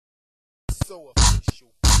so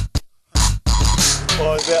official.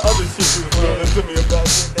 Or that other shit you was telling to me about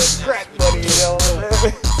that crack money, you know what I'm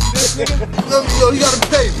saying? Yo, you gotta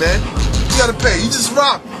pay, man. You gotta pay. You just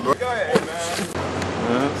robbed me, bro. Go ahead, man.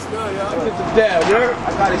 It's good, y'all. Get the dab, you heard?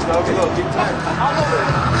 I got it, man. Okay, look, get tight.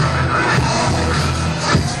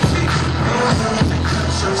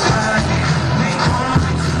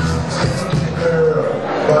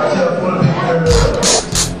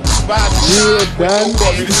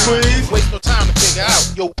 Waste no time to figure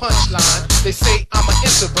out your punchline. They say I'm an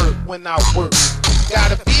introvert when I work.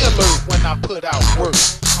 Gotta be alert when I put out work.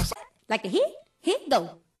 Like a hit though.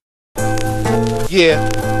 Yeah,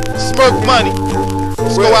 Smirk Money.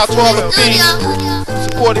 Let's go out to all the fiends who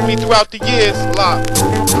supported me throughout the years. Live.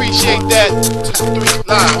 Appreciate that. 2, 3,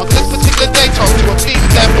 live. On this particular day, talk to a fiend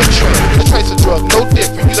that portray a trace of drug, no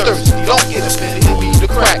different. You thirsty, don't get offended. It be the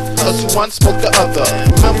crack. Hustle one, smoke the other.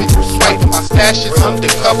 Remember you swiping my stash is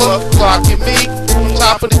undercover. Clocking me on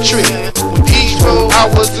top of the tree. When these rolled, I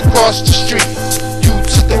was across the street. You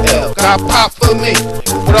took the L, got popped for me.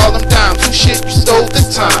 With all them dimes, who shit you stole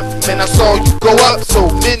this time? Man, I saw you go up so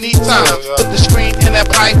many times. Put the screen in that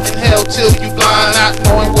pipe and hell till you blind, not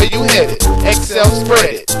knowing where you headed. Excel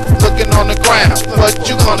spread it, looking on the ground. What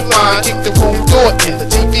you gonna find? Kick the room door in, the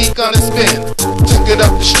TV gonna spin. Took it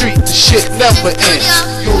up the street, the shit never ends.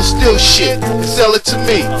 You'll steal shit and sell it to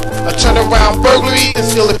me. I turn around burglary and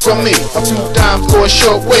steal it from me. A few dimes go a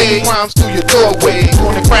short way, crimes through your doorway.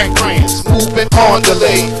 Doing the crank brands, moving on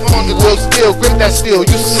delay. On the will still grip that steel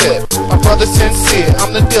you sip. My brother sincere,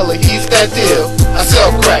 I'm the dealer, he's that deal. I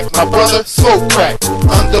sell crack, my brother smoke crack.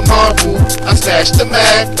 Under my roof, I stash the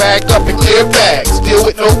mag, bagged up in clear bags, deal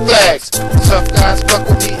with no flags. Tough guys fuck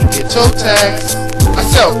with me and get toe tags. I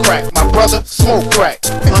sell crack, my brother smoke crack.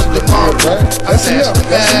 Under my roof, I stash the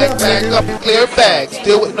mag, bagged up in clear bags,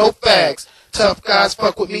 deal with no fags. Tough guys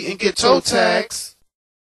fuck with me and get toe tags.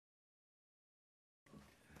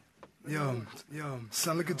 Yo,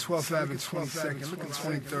 son, look at 12th Ave and 22nd. Look at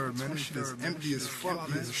 23rd, man. This shit is empty as fuck,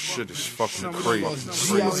 man. This shit is fucking crazy.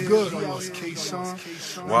 G was good. We lost K-Sean.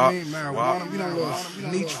 Wow. Marijuana. We done lost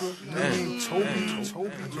Nitra. Toby.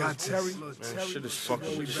 Got Terry. Man, shit is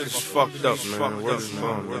fucked up, man. What is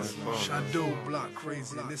going on? Shadow Block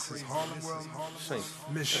crazy. This is Harlem World.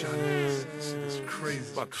 Mission. This shit is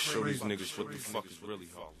crazy. About to show these niggas what the fuck is really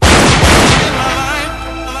hard.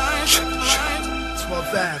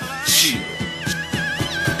 12th Ave. Shit.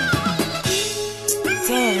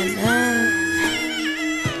 Damn, man.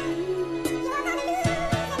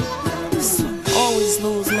 Always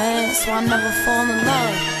lose, man. So I never fall in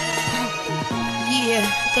love. Yeah,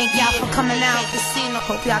 thank y'all for coming out to see. I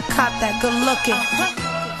hope y'all caught that good looking.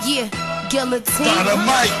 Yeah, guillotine.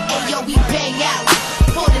 Dynamite. Hey, yo, we bang out.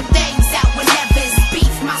 Pull them things out whenever it's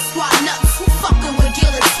beef. My squad nuts who fucking with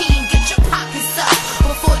guillotine. Get your pockets up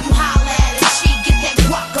before you holler at a G. Get that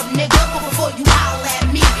guac up, nigga, before you holler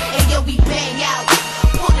at me. Hey, yo, we bang out.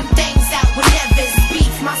 Pull them things out whenever it's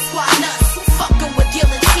beef. My squad nuts who fucking with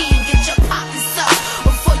guillotine. Get your pockets up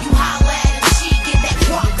before you holler at a G. Get that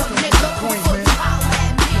guac up, nigga, before you holler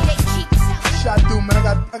at me. They keep telling Shot through, man.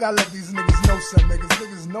 I gotta let these niggas know something, man. Cause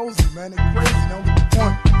niggas nosy, man. They crazy. They don't get the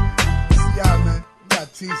point. See y'all, man. You gotta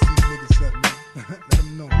teach these niggas something, man. Let them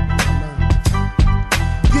know.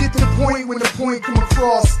 Get it to the point when the point come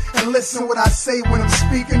across. And listen what I say when I'm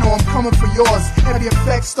speaking or I'm coming for yours. Every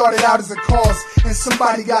effect started out as a cause. And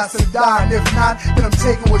somebody got to die. And if not, then I'm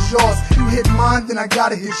taking what's yours. You hit mine, then I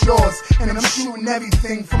gotta hit yours. And I'm shooting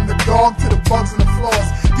everything from the dog to the bugs and the flaws.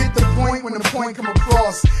 Get the point when the point come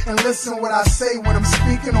across. And listen what I say when I'm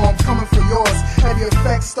speaking or I'm coming for yours. Every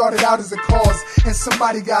effect started out as a cause. And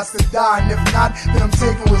somebody got to die. And if not, then I'm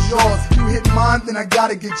taking what's yours. You hit mine, then I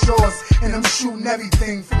gotta get yours. And I'm shooting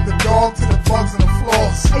everything from the dog to the bugs and the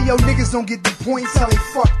flaws. Hey yo, niggas don't get the point till they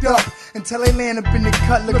fucked up. Until they land up in the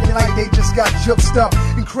cut looking like they just got juxed up.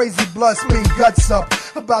 And crazy blood spitting guts up.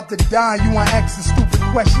 About to die, you want to ask a stupid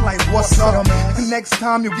question like what's up? And next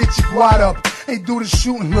time you'll get your quad up. Hey, do the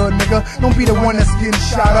shooting, little nigga. Don't be the one that's getting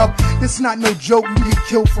shot up. This not no joke, you get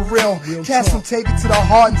killed for real. Cats don't take it to the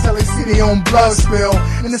heart until they see their own blood spill.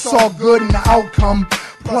 And it's all good in the outcome.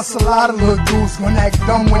 Plus a lot of little dudes gonna act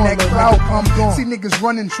dumb when that crowd come. See niggas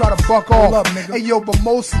running, try to buck off. Hey yo, but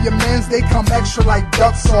most of your mans, they come extra like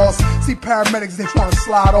duck sauce. See paramedics, they tryna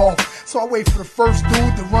slide off. So I wait for the first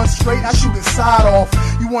dude to run straight, I shoot his side off.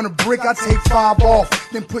 You want a brick, I take 5 off.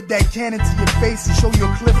 Then put that cannon to your face and show you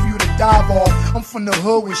a cliff for you to dive off. I'm from the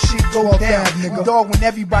hood where shit go down, nigga. Dog, when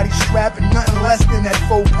everybody's strapping, nothing less than that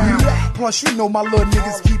 4 pound. Plus, you know my little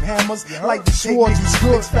niggas keep hammers. Like the swords, you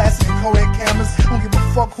splits faster than Kodak cameras. Don't give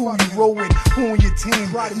a fuck who you roll with, who on your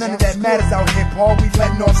team. None of that matters out here, Paul. We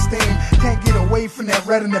letting off steam. Can't get away from that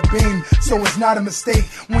red in the beam. So it's not a mistake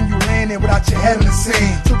when you land there without your head in the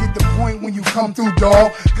scene. So get the point when you come through,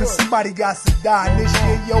 dog. Cause somebody got to die. This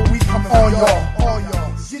year, yo, we coming on y'all. All y'all.